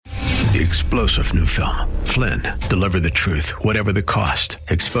the explosive new film, Flynn, Deliver the Truth, Whatever the Cost,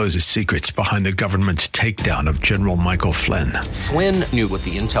 exposes secrets behind the government's takedown of General Michael Flynn. Flynn knew what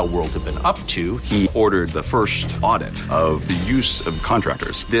the intel world had been up to. He ordered the first audit of the use of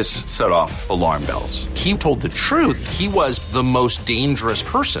contractors. This set off alarm bells. He told the truth. He was the most dangerous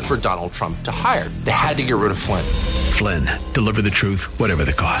person for Donald Trump to hire. They had to get rid of Flynn. Flynn, Deliver the Truth, Whatever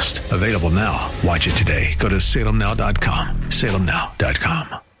the Cost. Available now. Watch it today. Go to salemnow.com.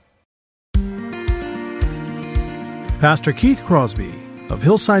 salemnow.com. Pastor Keith Crosby of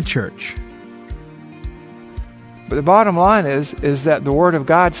Hillside Church. But the bottom line is that the Word of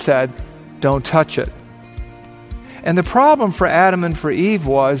God said, don't touch it. And the problem for Adam and for Eve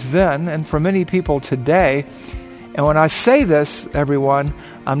was then, and for many people today, and when I say this, everyone,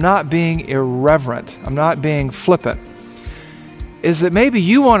 I'm not being irreverent, I'm not being flippant, is that maybe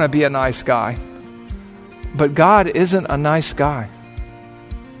you want to be a nice guy, but God isn't a nice guy.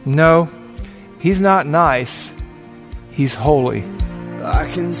 No, He's not nice. He's holy. I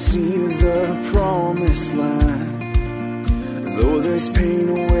can see the promised land, though there's pain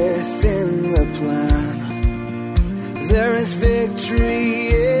within the plan. There is victory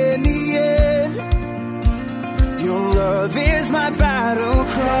in the end. Your love is my battle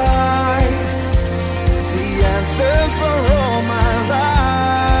cry, the anthem for all my life.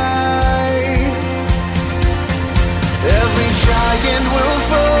 Every giant will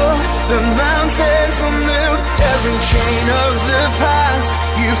fall, the mountains will move, every chain of the past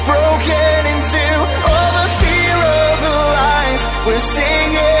you've broken into. All the fear of the lies, we're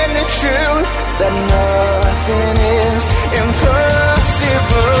singing the truth, that nothing is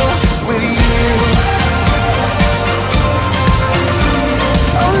impossible with you.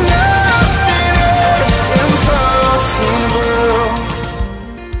 Oh, nothing is impossible.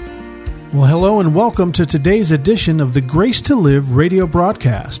 Well, hello and welcome to today's edition of the Grace to Live radio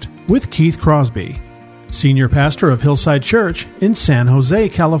broadcast with Keith Crosby, Senior Pastor of Hillside Church in San Jose,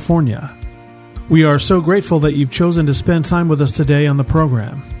 California. We are so grateful that you've chosen to spend time with us today on the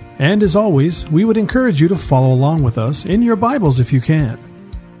program. And as always, we would encourage you to follow along with us in your Bibles if you can.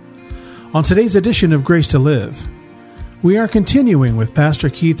 On today's edition of Grace to Live, we are continuing with Pastor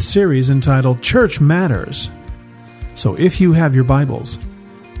Keith's series entitled Church Matters. So if you have your Bibles,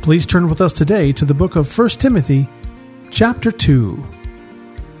 please turn with us today to the book of 1 Timothy, chapter 2.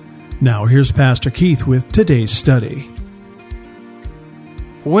 Now here's Pastor Keith with today's study.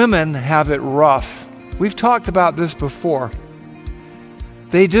 Women have it rough. We've talked about this before.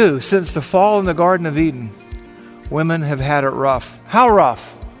 They do. Since the fall in the Garden of Eden, women have had it rough. How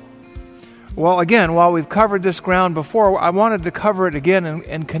rough? Well, again, while we've covered this ground before, I wanted to cover it again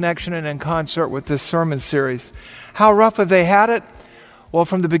in connection and in concert with this sermon series. How rough have they had it? Well,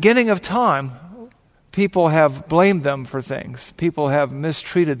 from the beginning of time, people have blamed them for things. People have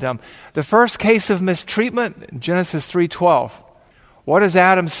mistreated them. The first case of mistreatment, Genesis 3:12. What does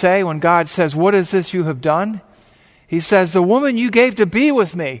Adam say when God says, "What is this you have done?" He says, "The woman you gave to be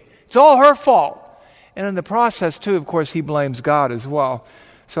with me, it's all her fault." And in the process, too, of course, he blames God as well.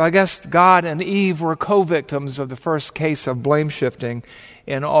 So I guess God and Eve were co-victims of the first case of blame shifting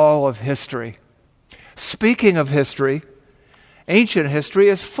in all of history. Speaking of history, ancient history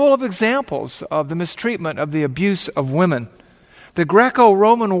is full of examples of the mistreatment, of the abuse of women. The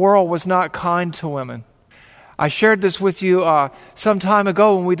Greco-Roman world was not kind to women. I shared this with you some time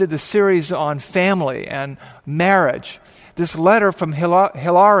ago when we did the series on family and marriage. This letter from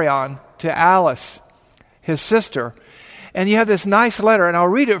Hilarion to Alice, his sister. And you have this nice letter, and I'll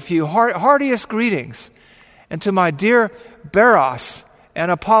read it for you. Heartiest greetings. And to my dear Beros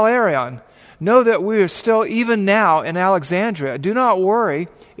and Apollarion, know that we are still even now in Alexandria. Do not worry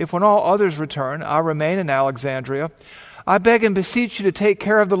if when all others return, I remain in Alexandria. I beg and beseech you to take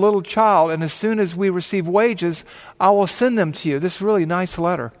care of the little child, and as soon as we receive wages, I will send them to you. This really nice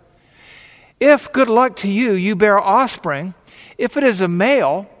letter. If, good luck to you, you bear offspring, if it is a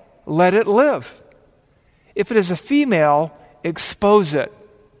male, let it live. If it is a female, expose it.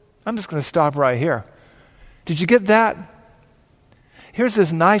 I'm just going to stop right here. Did you get that? Here's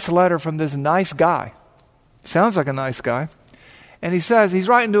this nice letter from this nice guy. Sounds like a nice guy. And he says, he's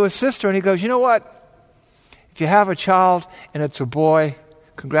writing to his sister, and he goes, you know what? If you have a child and it's a boy,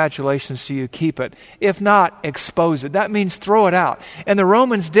 congratulations to you, keep it. If not, expose it. That means throw it out. And the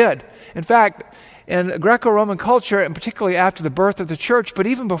Romans did. In fact, in Greco-Roman culture, and particularly after the birth of the church, but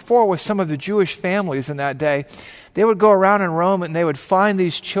even before with some of the Jewish families in that day, they would go around in Rome and they would find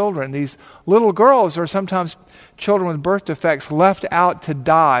these children, these little girls or sometimes children with birth defects left out to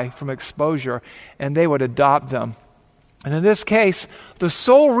die from exposure, and they would adopt them. And in this case, the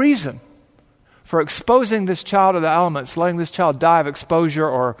sole reason for exposing this child to the elements, letting this child die of exposure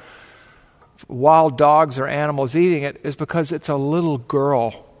or wild dogs or animals eating it is because it's a little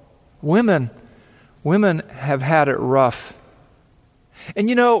girl. Women have had it rough. And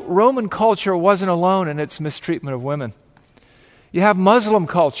you know, Roman culture wasn't alone in its mistreatment of women. You have Muslim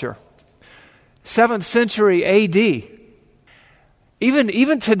culture, 7th century AD.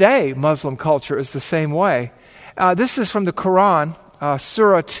 Even today, Muslim culture is the same way. This is from the Quran,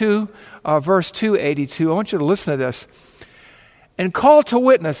 Surah 2, verse 282. I want you to listen to this. And call to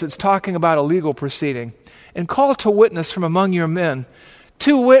witness, it's talking about a legal proceeding, and call to witness from among your men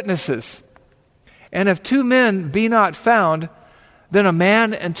 2 witnesses. And if 2 men be not found, then a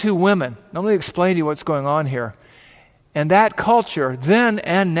man and 2 women. Now, let me explain to you what's going on here. In that culture, then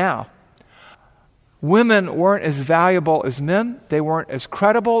and now, women weren't as valuable as men. They weren't as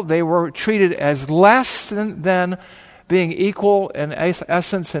credible. They were treated as less than being equal in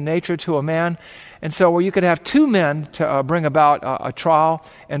essence and nature to a man. And so where you could have 2 men to bring about a trial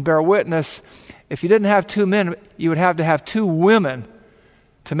and bear witness, if you didn't have 2 men, you would have to have 2 women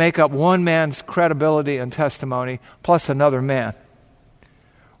to make up one man's credibility and testimony, plus another man.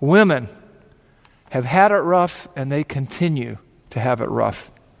 Women have had it rough, and they continue to have it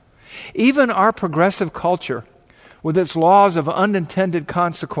rough. Even our progressive culture, with its laws of unintended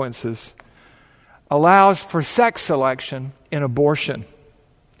consequences, allows for sex selection in abortion.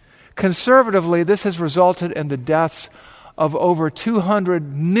 Conservatively, this has resulted in the deaths of over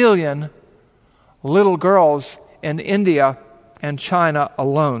 200 million little girls in India and China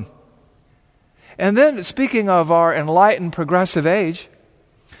alone. And then, speaking of our enlightened progressive age,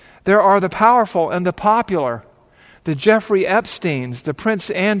 there are the powerful and the popular, the Jeffrey Epsteins, the Prince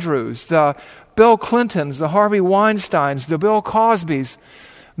Andrews, the Bill Clintons, the Harvey Weinsteins, the Bill Cosbys,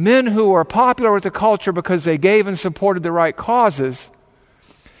 men who were popular with the culture because they gave and supported the right causes,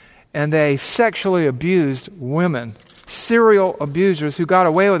 and they sexually abused women, serial abusers who got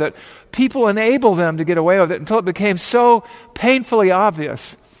away with it. People enable them to get away with it until it became so painfully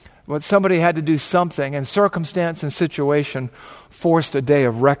obvious that somebody had to do something, and circumstance and situation forced a day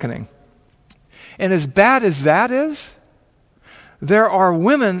of reckoning. And as bad as that is, there are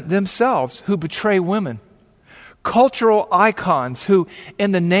women themselves who betray women. Cultural icons who,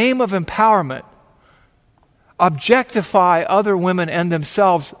 in the name of empowerment, objectify other women and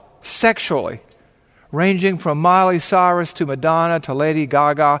themselves sexually, ranging from Miley Cyrus to Madonna to Lady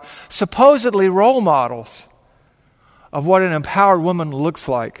Gaga, supposedly role models of what an empowered woman looks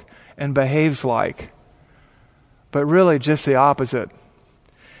like and behaves like, but really just the opposite.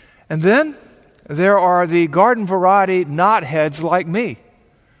 And then there are the garden variety knotheads like me,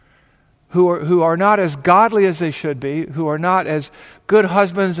 who are not as godly as they should be, who are not as good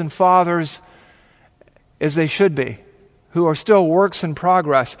husbands and fathers as they should be, who are still works in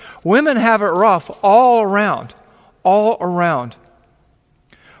progress. Women have it rough all around.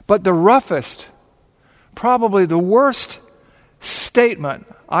 But the roughest, probably the worst statement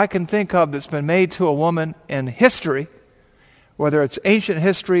I can think of that's been made to a woman in history, whether it's ancient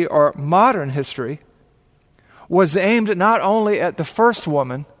history or modern history, was aimed not only at the first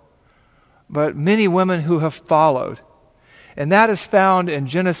woman, but many women who have followed. And that is found in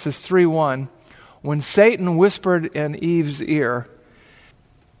Genesis 3:1, when Satan whispered in Eve's ear,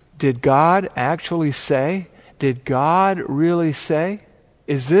 did God actually say? Did God really say?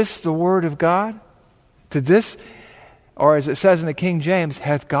 Is this the word of God? Did this, or as it says in the King James,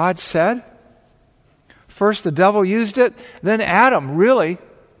 hath God said? First the devil used it, then Adam really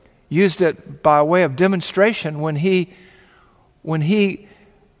used it by way of demonstration when he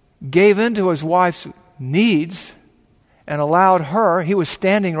gave in to his wife's needs and allowed her, he was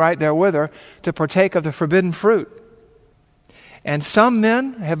standing right there with her, to partake of the forbidden fruit. And some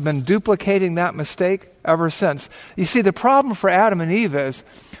men have been duplicating that mistake ever since. You see, the problem for Adam and Eve is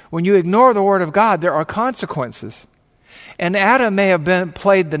when you ignore the Word of God, there are consequences. And Adam may have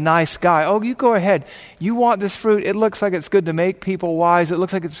played the nice guy. Oh, you go ahead. You want this fruit. It looks like it's good to make people wise. It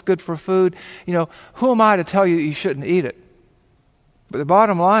looks like it's good for food. You know, who am I to tell you you shouldn't eat it? But the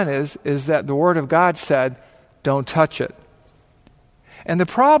bottom line is that the Word of God said, don't touch it. And the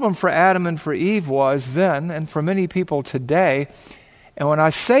problem for Adam and for Eve was then, and for many people today, and when I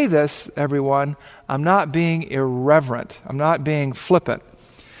say this, everyone, I'm not being irreverent, I'm not being flippant,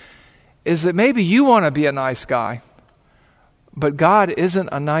 is that maybe you want to be a nice guy, but God isn't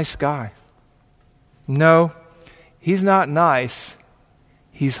a nice guy. No, He's not nice,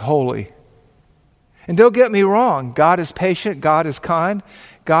 He's holy. And don't get me wrong, God is patient, God is kind,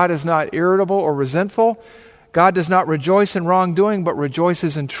 God is not irritable or resentful. God does not rejoice in wrongdoing, but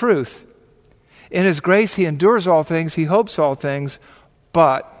rejoices in truth. In His grace, He endures all things, He hopes all things,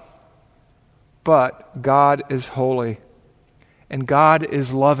 but God is holy. And God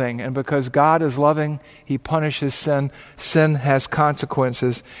is loving. And because God is loving, he punishes sin. Sin has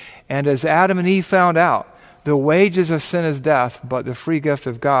consequences. And as Adam and Eve found out, the wages of sin is death, but the free gift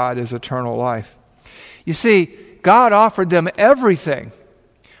of God is eternal life. You see, God offered them everything,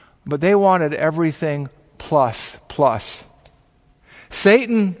 but they wanted everything plus.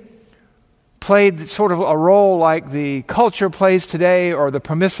 Satan played sort of a role like the culture plays today, or the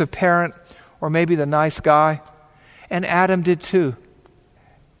permissive parent, or maybe the nice guy. And Adam did too.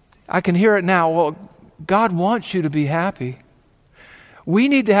 I can hear it now. Well, God wants you to be happy. We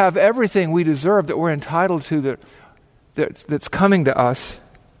need to have everything we deserve that we're entitled to that's coming to us.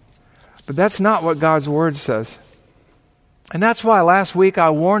 But that's not what God's Word says. And that's why last week I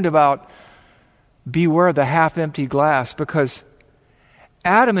warned about beware the half-empty glass, because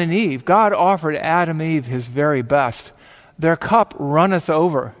Adam and Eve, God offered Adam and Eve his very best. Their cup runneth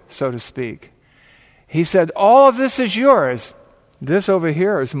over, so to speak. He said, all of this is yours. This over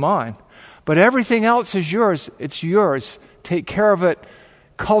here is mine. But everything else is yours. It's yours. Take care of it.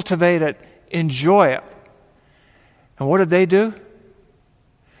 Cultivate it. Enjoy it. And what did they do?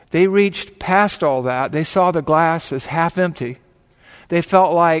 They reached past all that. They saw the glass as half empty. They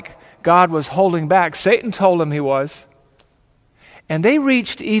felt like God was holding back. Satan told them he was. And they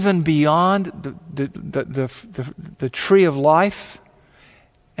reached even beyond the tree of life.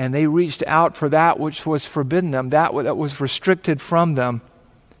 And they reached out for that which was forbidden them, that was restricted from them,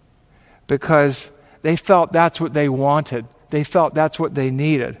 because they felt that's what they wanted. They felt that's what they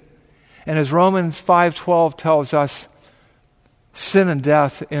needed. And as Romans 5:12 tells us, sin and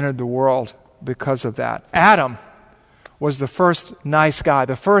death entered the world because of that. Adam was the first nice guy,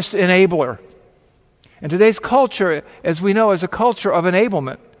 the first enabler. And today's culture, as we know, is a culture of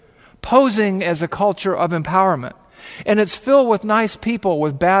enablement, posing as a culture of empowerment. And it's filled with nice people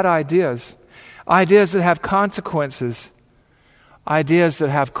with bad ideas, ideas that have consequences, ideas that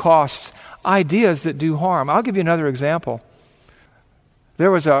have costs, ideas that do harm. I'll give you another example.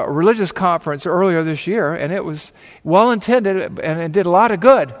 There was a religious conference earlier this year, and it was well-intended, and it did a lot of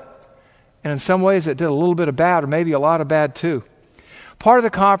good. And in some ways it did a little bit of bad, or maybe a lot of bad too. Part of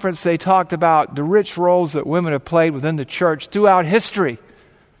the conference, they talked about the rich roles that women have played within the church throughout history.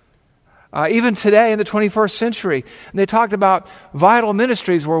 Even today in the 21st century. And they talked about vital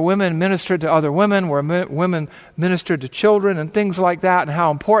ministries where women ministered to other women, where women ministered to children and things like that, and how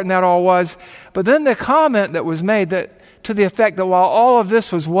important that all was. But then the comment that was made that to the effect that while all of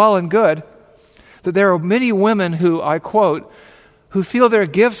this was well and good, that there are many women who, I quote, who feel their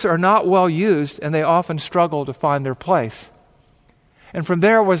gifts are not well used and they often struggle to find their place. And from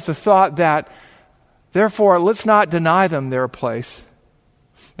there was the thought that, therefore, let's not deny them their place.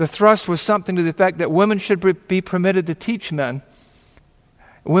 The thrust was something to the effect that women should be permitted to teach men.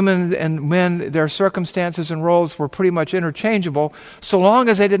 Women and men, their circumstances and roles were pretty much interchangeable, so long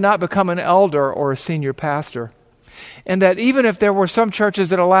as they did not become an elder or a senior pastor. And that even if there were some churches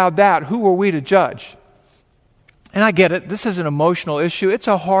that allowed that, who were we to judge? And I get it, this is an emotional issue. It's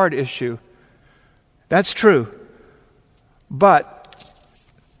a hard issue. That's true. But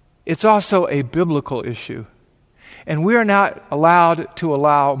it's also a biblical issue. And we are not allowed to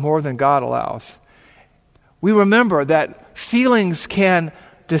allow more than God allows. We remember that feelings can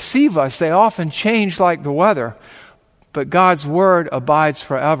deceive us. They often change like the weather. But God's word abides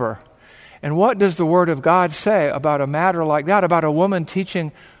forever. And what does the word of God say about a matter like that, about a woman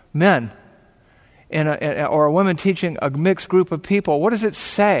teaching men or a woman teaching a mixed group of people? What does it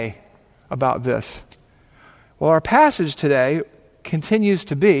say about this? Well, our passage today continues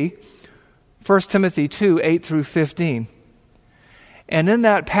to be 1 Timothy 2, 8 through 15. And in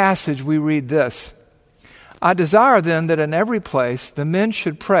that passage we read this: I desire then that in every place the men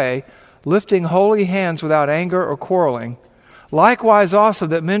should pray, lifting holy hands without anger or quarreling. Likewise also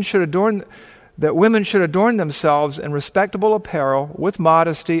that women should adorn themselves in respectable apparel, with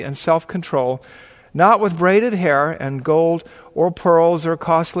modesty and self-control, not with braided hair and gold or pearls or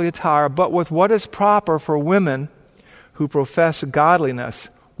costly attire, but with what is proper for women who profess godliness,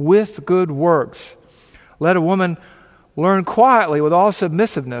 with good works. Let a woman learn quietly with all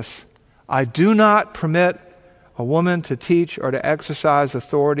submissiveness. I do not permit a woman to teach or to exercise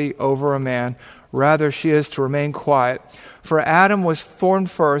authority over a man. Rather, she is to remain quiet. For Adam was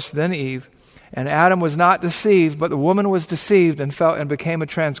formed first, then Eve. And Adam was not deceived, but the woman was deceived and became a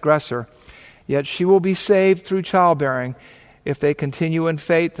transgressor. Yet she will be saved through childbearing if they continue in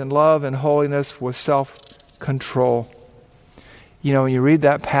faith and love and holiness with self-control. You know, when you read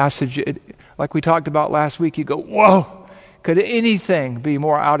that passage, like we talked about last week, you go, whoa, could anything be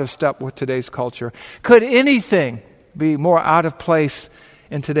more out of step with today's culture? Could anything be more out of place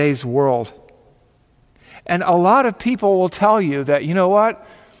in today's world? And a lot of people will tell you that, you know what?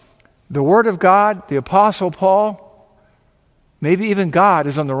 The Word of God, the Apostle Paul, maybe even God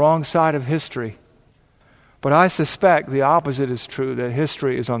is on the wrong side of history. But I suspect the opposite is true, that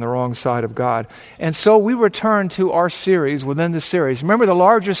history is on the wrong side of God. And so we return to our series within the series. Remember, the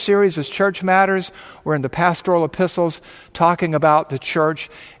larger series is Church Matters. We're in the pastoral epistles talking about the church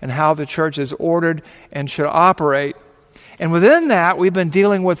and how the church is ordered and should operate. And within that, we've been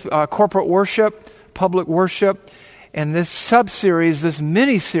dealing with corporate worship, public worship. And this sub-series, this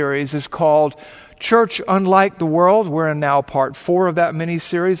mini-series is called Church Unlike the World. We're in now part 4 of that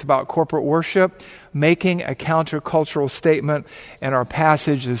mini-series about corporate worship, making a countercultural statement, and our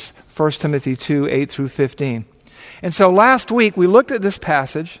passage is 1 Timothy 2, 8 through 15. And so last week we looked at this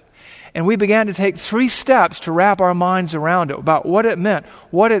passage, and we began to take 3 steps to wrap our minds around it, about what it meant,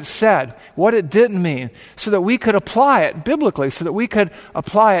 what it said, what it didn't mean, so that we could apply it biblically, so that we could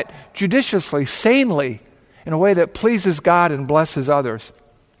apply it judiciously, sanely, in a way that pleases God and blesses others.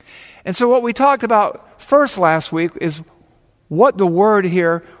 And so what we talked about first last week is what the word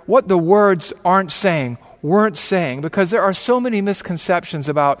here, what the words weren't saying, because there are so many misconceptions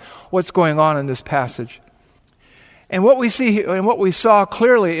about what's going on in this passage. And what we see and what we saw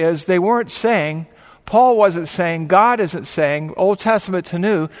clearly is they weren't saying, Paul wasn't saying, God isn't saying, Old Testament to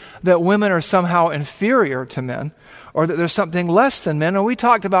New, that women are somehow inferior to men, or that there's something less than men. And we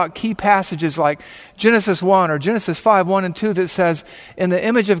talked about key passages like Genesis 1 or Genesis 5, 1 and 2 that says, in the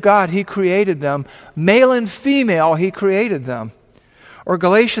image of God he created them, male and female he created them. Or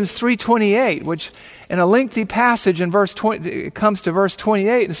Galatians 3:28, which in a lengthy passage in verse 20, it comes to verse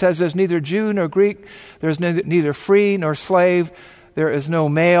 28 and says, there's neither Jew nor Greek, there's neither free nor slave, there is no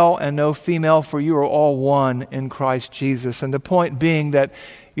male and no female, for you are all one in Christ Jesus. And the point being that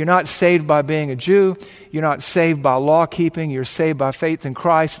you're not saved by being a Jew. You're not saved by law keeping. You're saved by faith in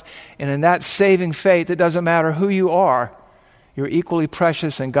Christ. And in that saving faith, it doesn't matter who you are. You're equally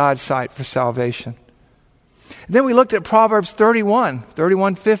precious in God's sight for salvation. Then we looked at Proverbs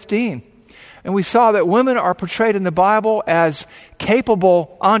 31:15. And we saw that women are portrayed in the Bible as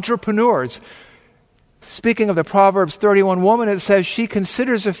capable entrepreneurs. Speaking of the Proverbs 31 woman, it says, she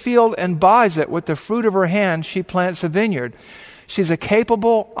considers a field and buys it. With the fruit of her hand, she plants a vineyard. She's a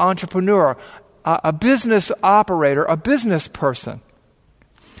capable entrepreneur, a business operator, a business person.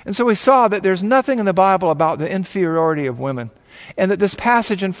 And so we saw that there's nothing in the Bible about the inferiority of women, and that this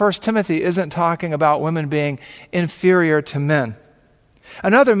passage in 1 Timothy isn't talking about women being inferior to men.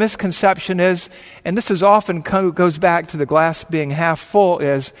 Another misconception is, and this is often goes back to the glass being half full,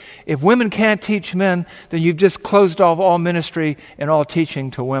 is if women can't teach men, then you've just closed off all ministry and all teaching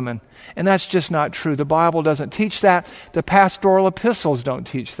to women. And that's just not true. The Bible doesn't teach that. The pastoral epistles don't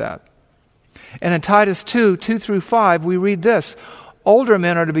teach that. And in Titus 2, 2 through 5, we read this: older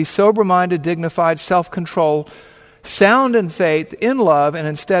men are to be sober-minded, dignified, self-controlled, sound in faith, in love, and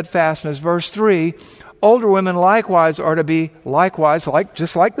in steadfastness. Verse 3, older women likewise are to be,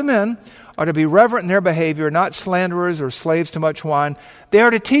 just like the men, are to be reverent in their behavior, not slanderers or slaves to much wine. They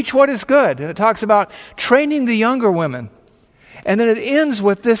are to teach what is good. And it talks about training the younger women. And then it ends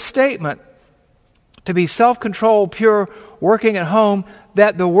with this statement: to be self-controlled, pure, working at home,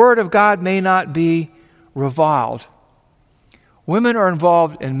 that the word of God may not be reviled. Women are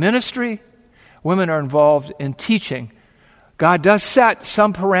involved in ministry. Women are involved in teaching. God does set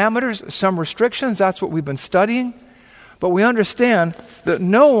some parameters, some restrictions. That's what we've been studying. But we understand that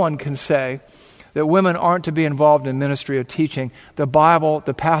no one can say that women aren't to be involved in ministry or teaching. The Bible,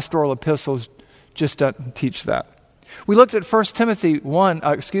 the pastoral epistles, just doesn't teach that. We looked at 1 Timothy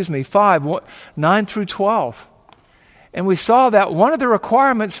 5, 9 through 12. And we saw that one of the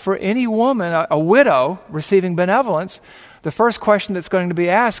requirements for any woman, a widow, receiving benevolence, the first question that's going to be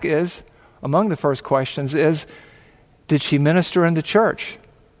asked is, among the first questions is, did she minister in the church?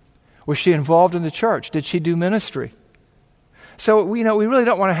 Was she involved in the church? Did she do ministry? So, we really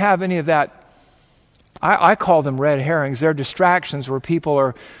don't want to have any of that. I call them red herrings. They're distractions where people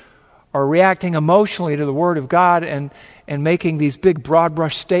are reacting emotionally to the Word of God and making these big broad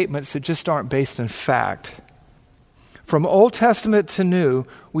brush statements that just aren't based in fact. From Old Testament to New,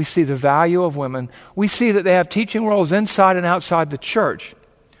 we see the value of women. We see that they have teaching roles inside and outside the church.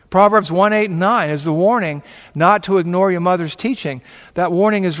 Proverbs 1, 8, and 9 is the warning not to ignore your mother's teaching. That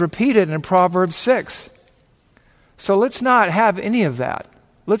warning is repeated in Proverbs 6. So let's not have any of that.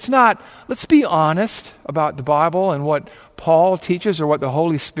 Let's be honest about the Bible and what Paul teaches, or what the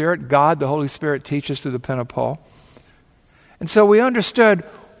Holy Spirit, God, the Holy Spirit, teaches through the pen of Paul. And so we understood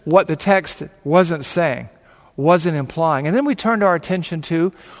what the text wasn't saying, wasn't implying. And then we turned our attention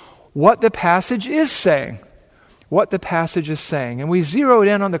to what the passage is saying. What the passage is saying. And we zeroed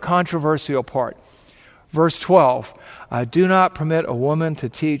in on the controversial part. Verse 12, I do not permit a woman to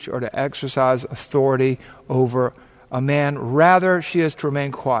teach or to exercise authority over a man. Rather, she is to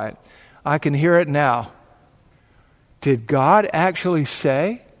remain quiet. I can hear it now. Did God actually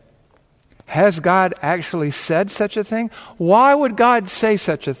say? Has God actually said such a thing? Why would God say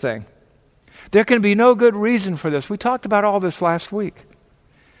such a thing? There can be no good reason for this. We talked about all this last week.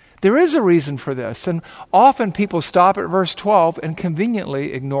 There is a reason for this, and often people stop at verse 12 and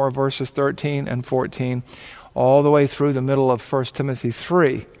conveniently ignore verses 13 and 14 all the way through the middle of 1 Timothy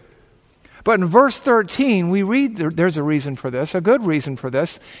 3. But in verse 13, we read there's a reason for this, a good reason for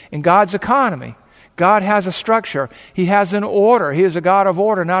this, in God's economy. God has a structure. He has an order. He is a God of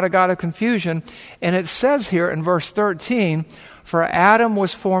order, not a God of confusion. And it says here in verse 13, for Adam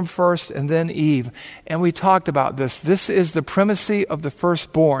was formed first and then Eve. And we talked about this. This is the primacy of the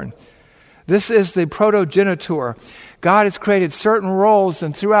firstborn. This is the protogenitor. God has created certain roles,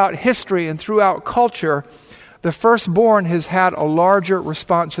 and throughout history and throughout culture, the firstborn has had a larger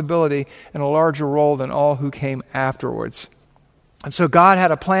responsibility and a larger role than all who came afterwards. And so God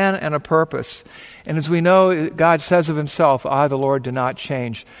had a plan and a purpose. And as we know, God says of himself, I, the Lord, do not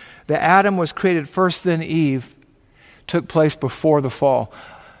change. The Adam was created first, then Eve took place before the fall.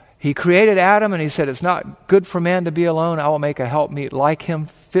 He created Adam and he said, it's not good for man to be alone. I will make a helpmeet like him,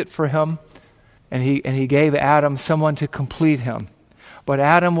 fit for him. And he gave Adam someone to complete him. But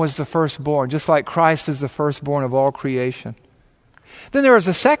Adam was the firstborn, just like Christ is the firstborn of all creation. Then there is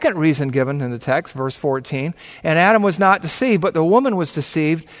a second reason given in the text, verse 14. And Adam was not deceived, but the woman was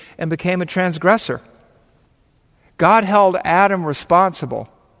deceived and became a transgressor. God held Adam responsible.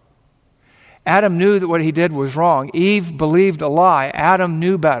 Adam knew that what he did was wrong. Eve believed a lie. Adam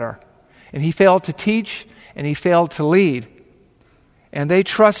knew better. And he failed to teach and he failed to lead. And they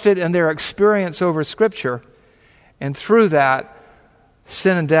trusted in their experience over Scripture. And through that,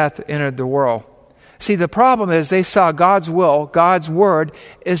 sin and death entered the world. See, the problem is they saw God's will, God's word,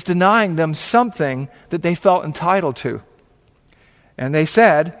 is denying them something that they felt entitled to. And they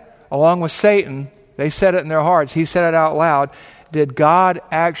said, along with Satan, they said it in their hearts. He said it out loud. Did God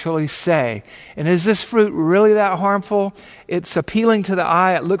actually say? And is this fruit really that harmful? It's appealing to the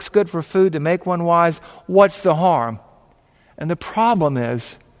eye. It looks good for food to make one wise. What's the harm? And the problem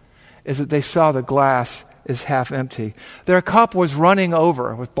is that they saw the glass is half empty. Their cup was running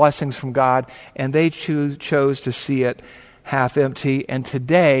over with blessings from God, and they chose to see it half empty. And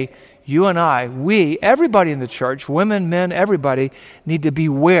today, you and I, everybody in the church, women, men, everybody, need to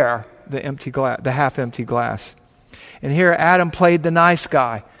beware the half empty glass. And here Adam played the nice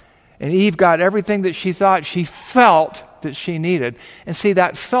guy, and Eve got everything that she thought she felt that she needed. And see,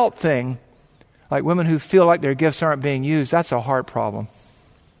 that felt thing, like women who feel like their gifts aren't being used, that's a heart problem.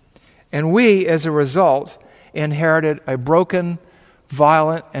 And we, as a result, inherited a broken,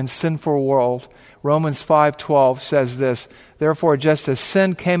 violent, and sinful world. Romans 5:12 says this, therefore, just as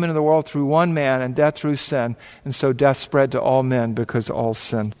sin came into the world through one man and death through sin, and so death spread to all men because all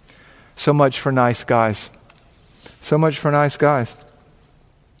sinned. So much for nice guys. So much for nice guys.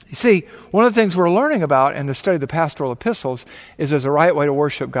 You see, one of the things we're learning about in the study of the pastoral epistles is there's a right way to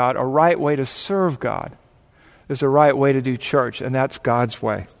worship God, a right way to serve God. There's a right way to do church, and that's God's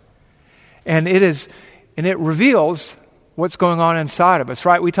way. And it reveals what's going on inside of us,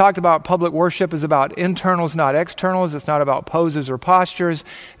 right? We talked about public worship is about internals, not externals. It's not about poses or postures.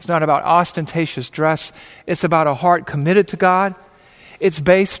 It's not about ostentatious dress. It's about a heart committed to God.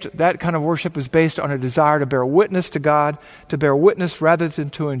 That kind of worship is based on a desire to bear witness to God, to bear witness rather than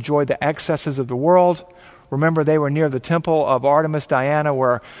to enjoy the excesses of the world. Remember, they were near the temple of Artemis Diana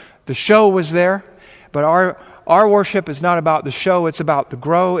where the show was there. But our worship is not about the show, it's about the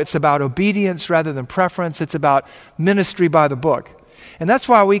grow, it's about obedience rather than preference, it's about ministry by the book. And that's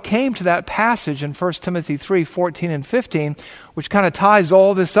why we came to that passage in 1 Timothy 3:14 and 15, which kind of ties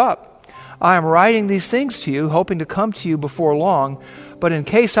all this up. I am writing these things to you, hoping to come to you before long, but in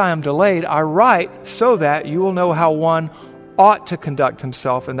case I am delayed, I write so that you will know how one ought to conduct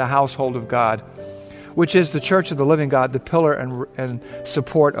himself in the household of God, which is the church of the living God, the pillar and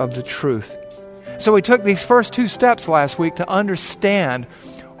support of the truth. So we took these first two steps last week to understand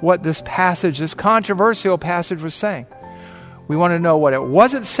what this passage, this controversial passage was saying. We wanted to know what it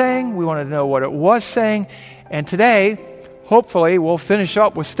wasn't saying. We wanted to know what it was saying. And today, hopefully, we'll finish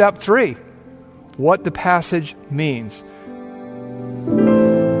up with step 3, what the passage means.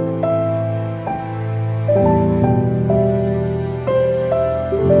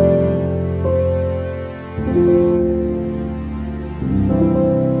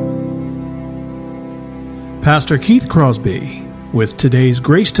 Pastor Keith Crosby with today's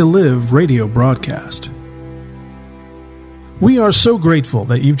Grace to Live radio broadcast. We are so grateful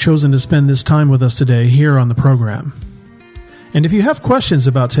that you've chosen to spend this time with us today here on the program. And if you have questions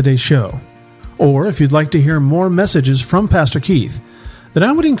about today's show, or if you'd like to hear more messages from Pastor Keith, then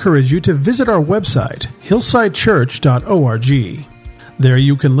I would encourage you to visit our website, hillsidechurch.org. There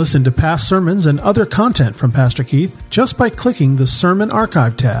you can listen to past sermons and other content from Pastor Keith just by clicking the Sermon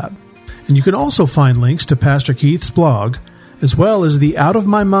Archive tab. And you can also find links to Pastor Keith's blog, as well as the Out of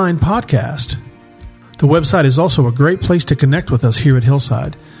My Mind podcast. The website is also a great place to connect with us here at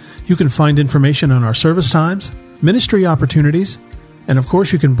Hillside. You can find information on our service times, ministry opportunities, and of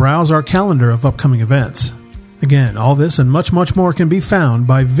course you can browse our calendar of upcoming events. Again, all this and much, much more can be found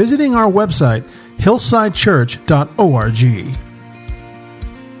by visiting our website,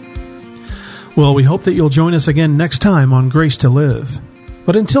 hillsidechurch.org. Well, we hope that you'll join us again next time on Grace to Live.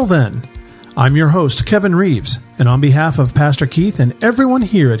 But until then, I'm your host, Kevin Reeves, and on behalf of Pastor Keith and everyone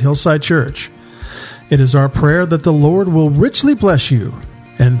here at Hillside Church, it is our prayer that the Lord will richly bless you,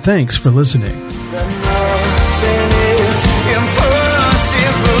 and thanks for listening.